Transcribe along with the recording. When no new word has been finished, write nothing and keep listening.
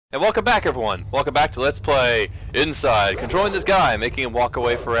And welcome back, everyone. Welcome back to Let's Play Inside. Controlling this guy, making him walk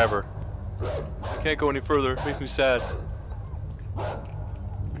away forever. Can't go any further. Makes me sad.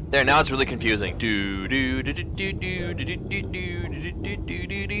 There, now it's really confusing. It's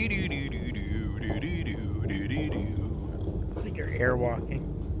like you're air walking.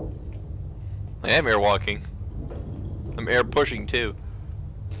 I am air walking. I'm air pushing too.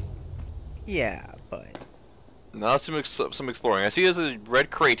 Yeah, but Now let's do some exploring. I see there's a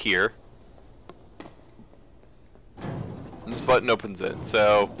red crate here. And this button opens it,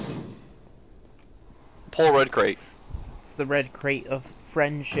 so pull red crate. it's the red crate of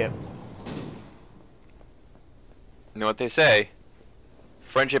friendship. You know what they say?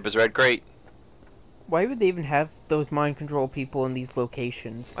 Friendship is red crate. Why would they even have those mind control people in these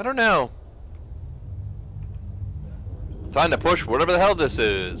locations? I don't know. Time to push whatever the hell this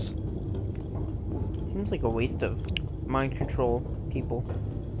is. Seems like a waste of mind control people.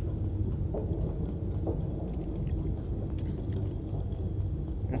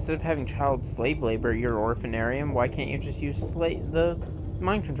 Instead of having child slave labor at your orphanarium, why can't you just use the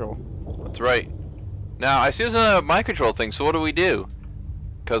mind control? That's right. Now, I see there's a mind control thing, so what do?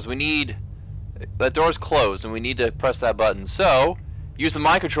 Because we need... That door's closed, and we need to press that button. So, use the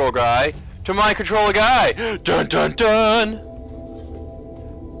mind control guy to mind control a guy! Dun dun dun!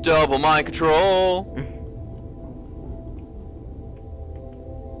 Double mind control!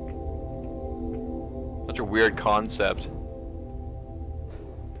 Such a weird concept.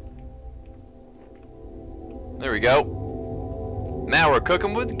 There we go. Now we're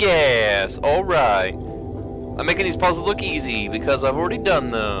cooking with gas. Alright. I'm making these puzzles look easy because I've already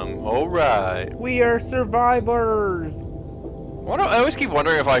done them. Alright. We are survivors! I always keep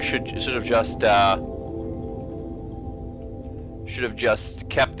wondering if I should have just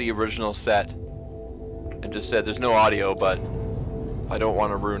kept the original set and just said there's no audio, but I don't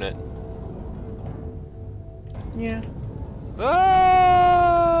want to ruin it. Yeah.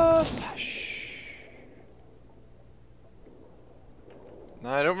 Ah! Splash. No,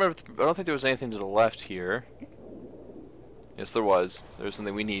 I don't remember. I don't think there was anything to the left here. Yes, there was. There's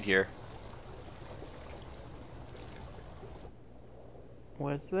something we need here.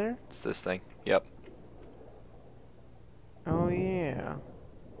 Was there? It's this thing. Yep. Oh yeah.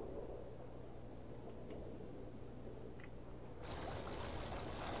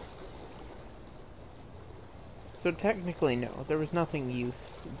 So technically no, there was nothing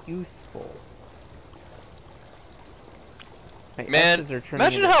useful. My Man, X's are turning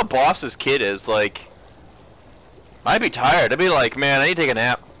imagine into- how Boss's kid is, like... I'd be tired. I'd be like, man, I need to take a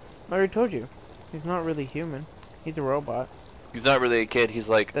nap. I already told you. He's not really human. He's a robot. He's not really a kid. He's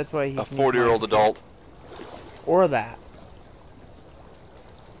like That's why a he's 40-year-old adult. Or that.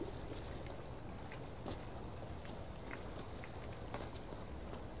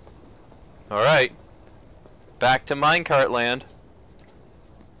 Alright. Back to minecart land.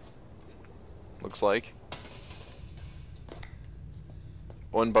 Looks like.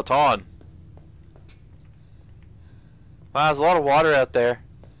 Un baton. Wow, there's a lot of water out there.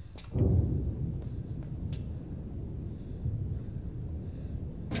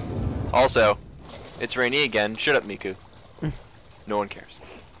 Also, it's rainy again. Shut up, Miku. No one cares.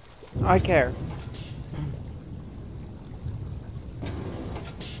 I care.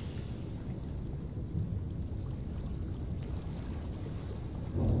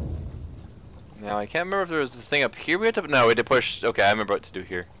 Now, I can't remember if there was this thing up here we had to... No, we had to push... Okay, I remember what to do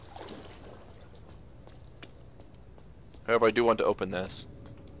here. However, I do want to open this.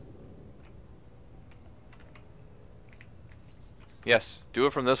 Yes, do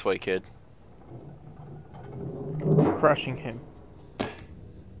it from this way, kid. Crushing him.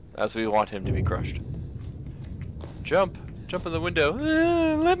 As we want him to be crushed. Jump! Jump in the window.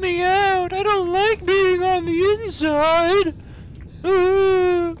 Let me out! I don't like being on the inside!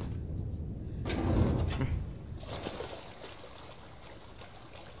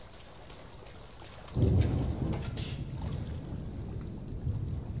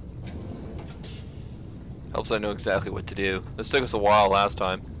 Helps I know exactly what to do. This took us a while last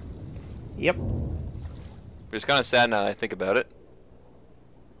time. Yep. But it's kind of sad now that I think about it.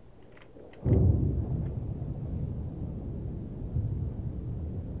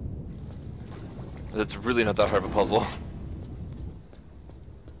 It's really not that hard of a puzzle.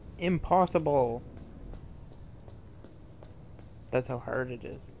 Impossible. That's how hard it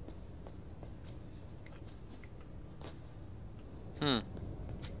is. Hmm.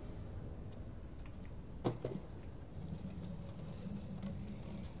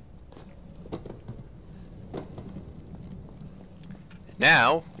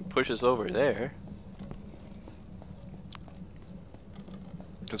 Now, push us over there.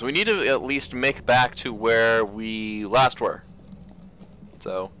 Because Because we need to at least make back to where we last were.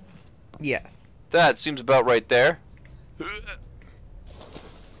 So. Yes. That seems about right there.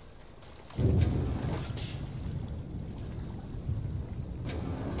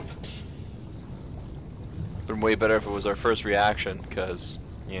 Been way better if it was our first reaction, because,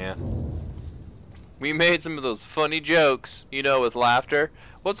 yeah. We made some of those funny jokes, you know, with laughter.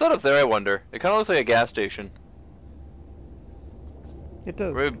 What's that up there, I wonder? It kind of looks like a gas station. It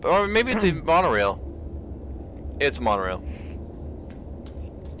does. Or maybe it's a monorail. It's a monorail.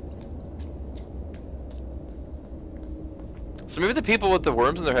 So maybe the people with the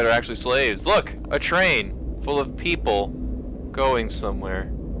worms in their head are actually slaves. Look! A train full of people going somewhere.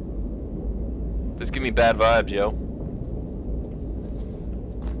 This give me bad vibes, yo.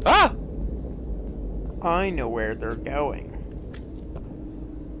 Ah! I know where they're going.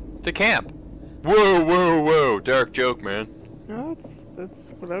 To camp. Whoa, whoa, whoa. Dark joke, man. No, that's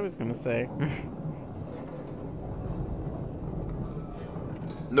what I was gonna say.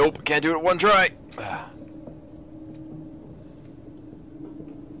 Nope, can't do it one try.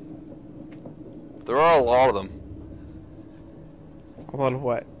 There are a lot of them. A lot of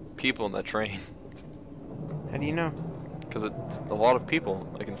what? People in that train. How do you know? Because it's a lot of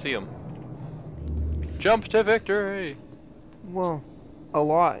people. I can see them. Jump to victory! Well, a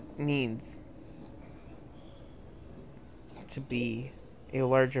lot needs to be a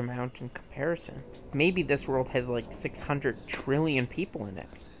large amount in comparison. Maybe this world has like 600 trillion people in it.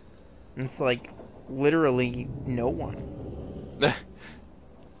 And it's like literally no one.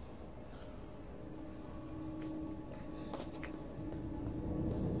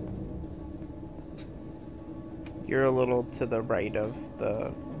 You're a little to the right of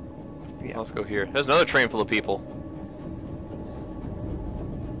the... Yeah. Let's go here. There's another train full of people.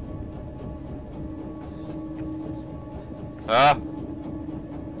 Ah!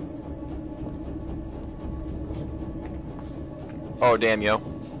 Oh, damn, yo.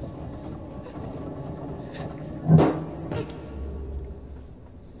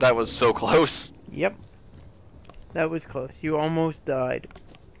 That was so close. Yep. That was close. You almost died.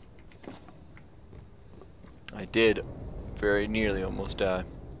 I did very nearly almost die.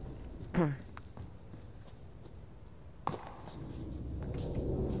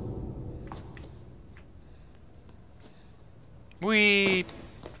 Whee!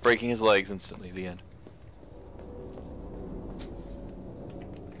 Breaking his legs instantly, the end.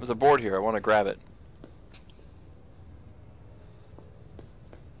 There's a board here, I want to grab it.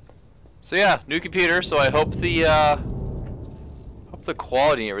 So yeah, new computer, so I hope the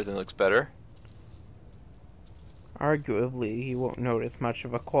quality and everything looks better. Arguably, you won't notice much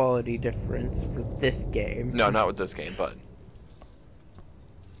of a quality difference for this game. No, not with this game, but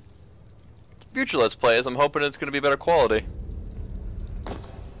future Let's Plays, I'm hoping it's going to be better quality.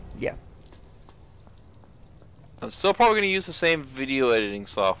 Yeah. I'm still probably going to use the same video editing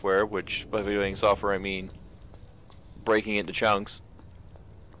software, which by video editing software I mean breaking it into chunks.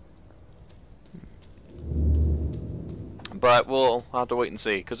 But we'll have to wait and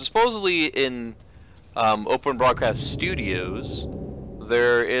see, because supposedly in Open Broadcast Studios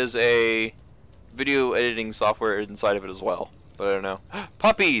there is a video editing software inside of it as well, but I don't know.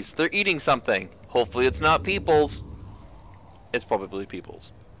 Puppies! They're eating something! Hopefully it's not people's. It's probably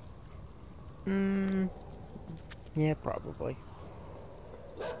people's. Yeah, probably.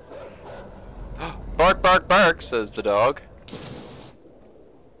 Bark, bark, bark, says the dog.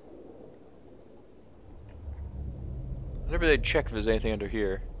 Whenever they check if there's anything under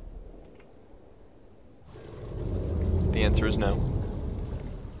here. The answer is no.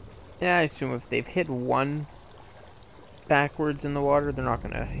 Yeah, I assume if they've hit one backwards in the water, they're not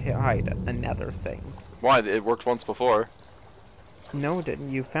gonna hide another thing. Why? It worked once before. No, it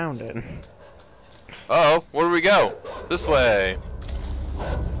didn't. You found it. Uh-oh, where do we go? This way.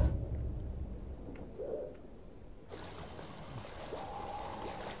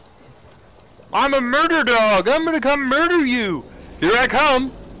 I'm a murder dog! I'm gonna come murder you! Here I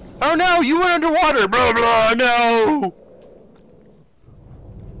come! Oh no, you went underwater! Blah blah, no!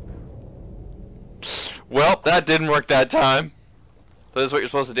 Well, that didn't work that time. But this is what you're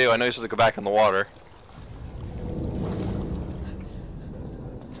supposed to do. I know you're supposed to go back in the water.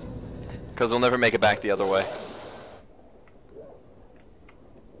 Because we'll never make it back the other way.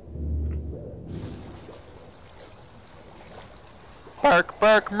 Bark,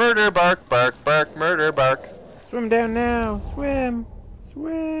 bark, murder, bark, bark, bark, murder, bark. Swim down now! Swim!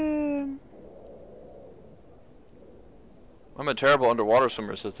 Swim! I'm a terrible underwater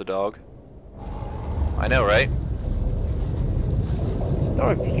swimmer, says the dog. I know, right?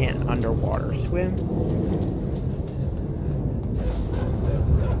 Dogs can't underwater swim.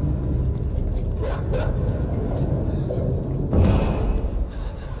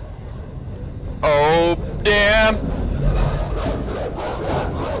 Oh, damn!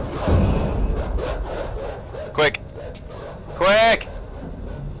 Quick! Quick!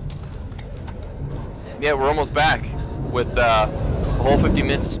 Yeah, we're almost back with a whole 50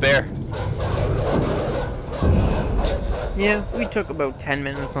 minutes to spare. Yeah, we took about 10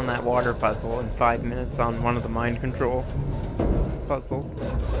 minutes on that water puzzle and 5 minutes on one of the mind control puzzles.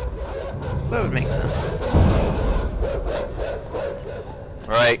 So it would make sense.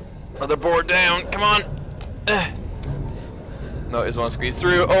 Alright, other board down, come on! No, he's want to squeeze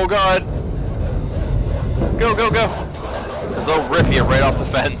through, oh god! Go, go, go! Because they'll rip you right off the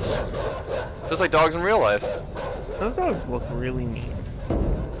fence. Just like dogs in real life. Those dogs look really mean.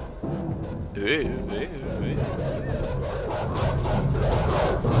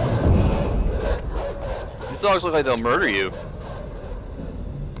 These dogs look like they'll murder you.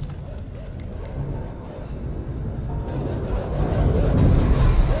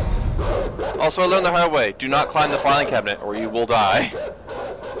 Also, I learned the hard way. Do not climb the filing cabinet or you will die.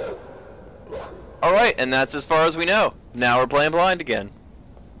 Alright, and that's as far as we know. Now we're playing blind again.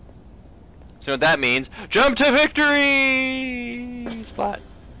 So what that means, jump to victory! Splat.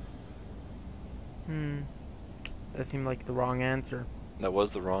 That seemed like the wrong answer. That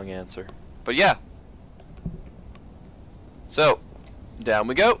was the wrong answer. But yeah. So, down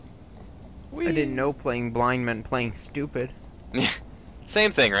we go. Whee. I didn't know playing blind meant playing stupid.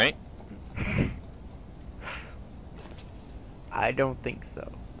 Same thing, right? I don't think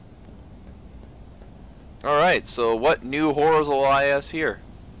so. Alright, so what new horrors will lie us here?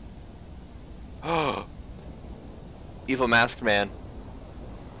 Evil masked man.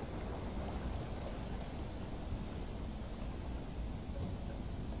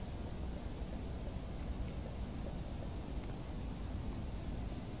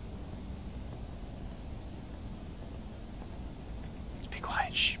 Be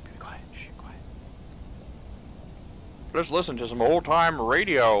quiet, shh, be quiet, shh, quiet. Let's listen to some old time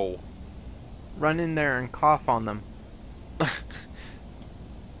radio. Run in there and cough on them.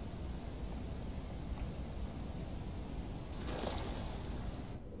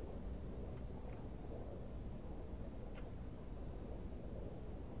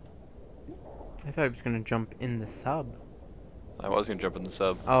 I thought I was gonna jump in the sub. I was gonna jump in the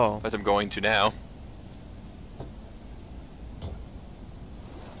sub. Oh. But I'm going to now.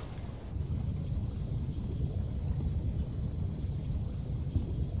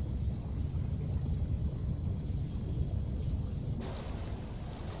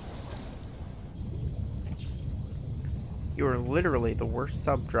 You are literally the worst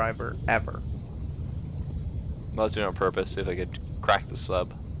sub driver ever. I was doing it on purpose, see if I could crack the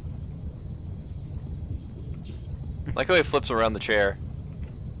sub. Like how he flips around the chair.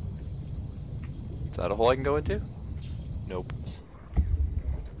 Is that a hole I can go into? Nope.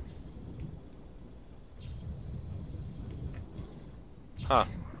 Huh.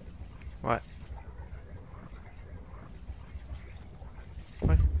 What?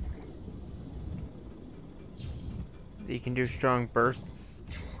 What? You can do strong bursts.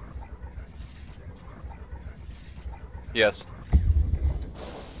 Yes.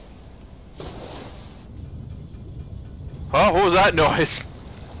 Huh? What was that noise?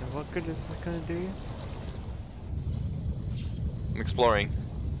 And what good is this gonna do you? I'm exploring.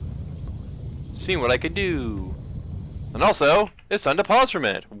 Seeing what I can do. And also, it's time to pause for a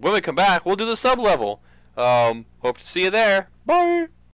minute. When we come back, we'll do the sub level. Hope to see you there. Bye!